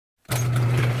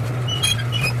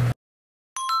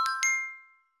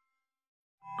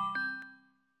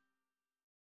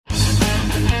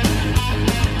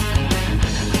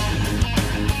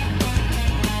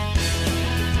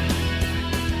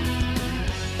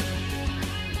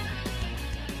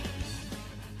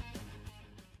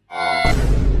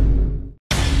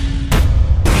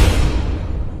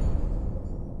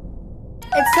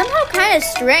kind of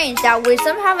strange that we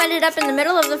somehow ended up in the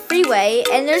middle of the freeway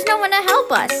and there's no one to help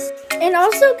us. And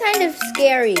also kind of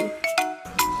scary.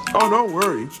 Oh, don't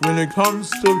worry. When it comes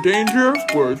to danger,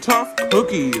 we're tough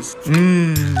cookies.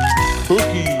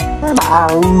 Cookies.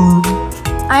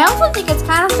 I also think it's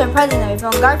kind of surprising that we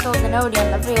found Garfield and Odie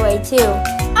on the freeway too.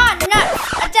 Ah,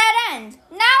 nuts! A dead end!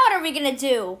 Now what are we gonna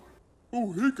do?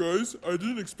 Oh, hey guys. I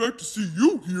didn't expect to see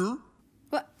you here.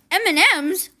 What?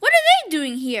 M&Ms? What are they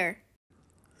doing here?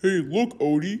 Hey, look,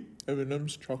 Odie.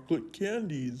 M&M's chocolate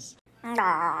candies.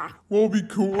 Ah. We'll be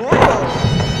cool.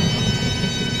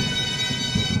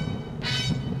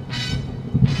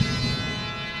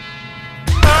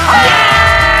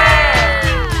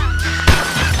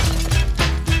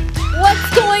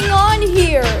 What's going on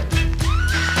here?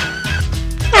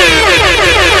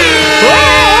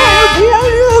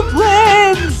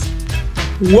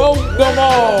 Welcome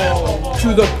all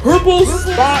to the Purple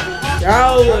Spot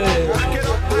Challenge.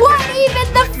 What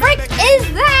even the frick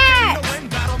is that?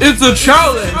 It's a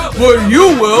challenge where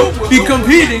you will be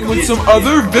competing with some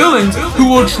other villains who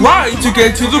will try to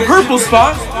get to the purple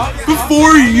spot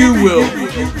before you will.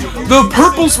 The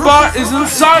purple spot is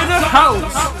inside a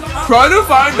house. Try to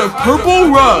find a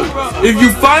purple rug. If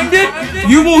you find it,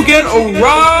 you will get a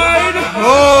ride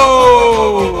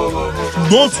home.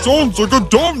 That sounds like a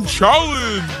dumb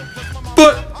challenge.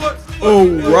 But a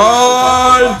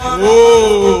ride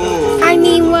home. I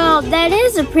mean, well, that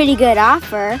is a pretty good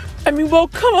offer. I mean, well,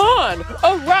 come on!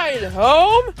 A ride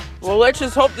home? Well, let's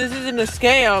just hope this isn't a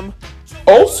scam.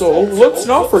 Also, let's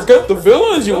not forget the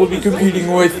villains you will be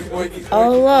competing with.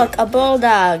 Oh, look, a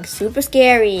bulldog. Super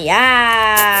scary.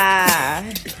 Ah!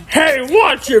 Hey,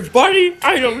 watch it, buddy!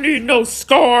 I don't need no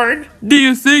scorn! Do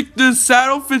you think this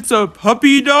saddle fits a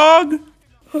puppy dog?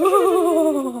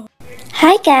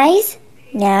 Hi guys!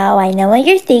 Now I know what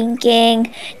you're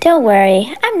thinking. Don't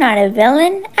worry, I'm not a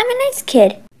villain. I'm a nice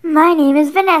kid. My name is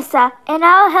Vanessa, and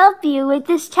I'll help you with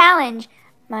this challenge.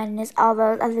 Mine is all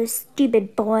those other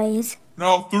stupid boys.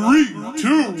 Now 3,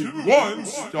 2, 1,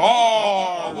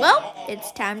 start! Well,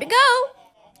 it's time to go.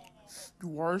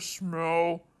 Do I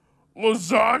smell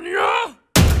lasagna?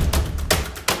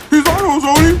 He's on us,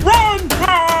 Odie! Run!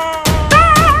 Ah!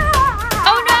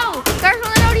 Oh no!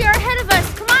 Garfield and Odie are ahead of us.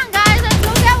 Come on, guys, let's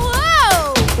go that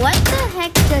whoa! What the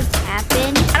heck just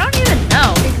happened? I don't even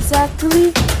know.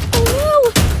 Exactly. Oh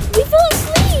no! We fell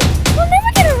asleep! We'll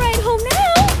never get a ride home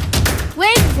now!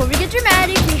 Wait, before we get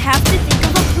dramatic, we have to think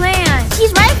of a plan.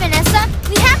 She's right, Vanessa.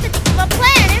 We have to think of a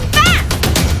plan and fast!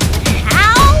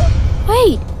 How?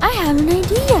 Wait, I have an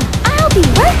idea. I'll be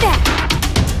right back.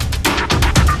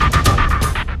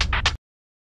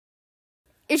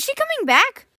 Is she coming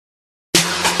back?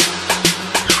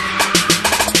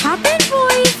 Hop in,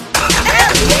 boys! Oh,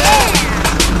 yeah!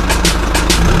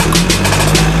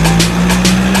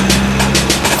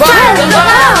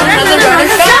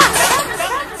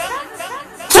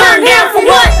 Turn down for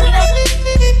what?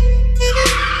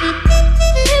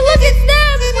 Hey, look, it's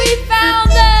them! We found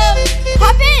them!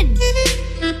 Hop in!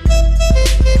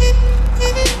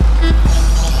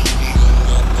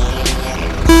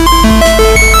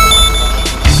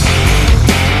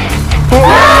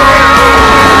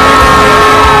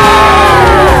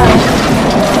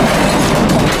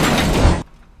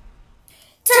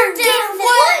 Turn down for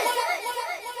what?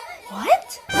 What?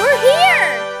 We're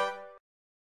here!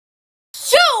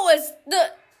 Show us the...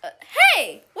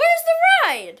 hey, where's the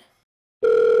ride?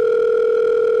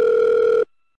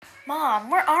 Mom,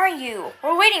 where are you?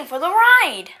 We're waiting for the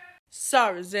ride.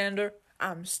 Sorry, Xander.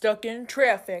 I'm stuck in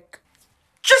traffic.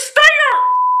 Just stay there!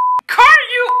 Can't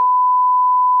you?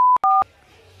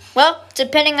 Well,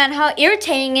 depending on how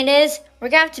irritating it is, we're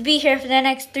gonna have to be here for the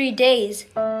next 3 days.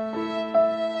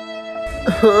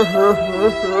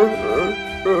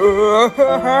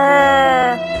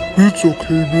 It's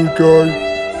okay, big guy.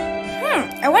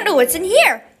 I wonder what's in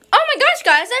here. Oh my gosh,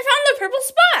 guys, I found the purple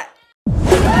spot.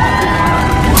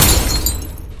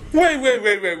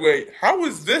 Wait. How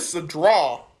is this a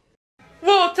draw?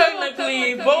 Well,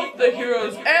 technically, both the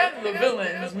heroes and the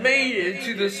villains made it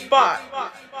to the spot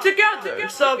together.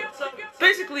 So,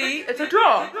 basically, it's a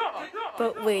draw.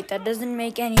 But wait, that doesn't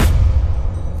make any...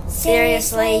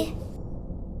 Seriously?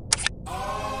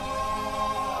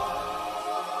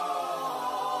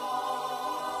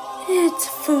 It's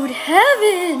food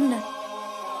heaven!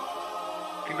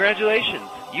 Congratulations,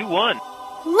 you won.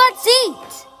 Let's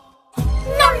eat!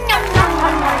 Nom nom nom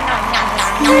nom nom nom nom nom.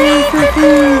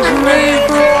 Ready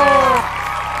for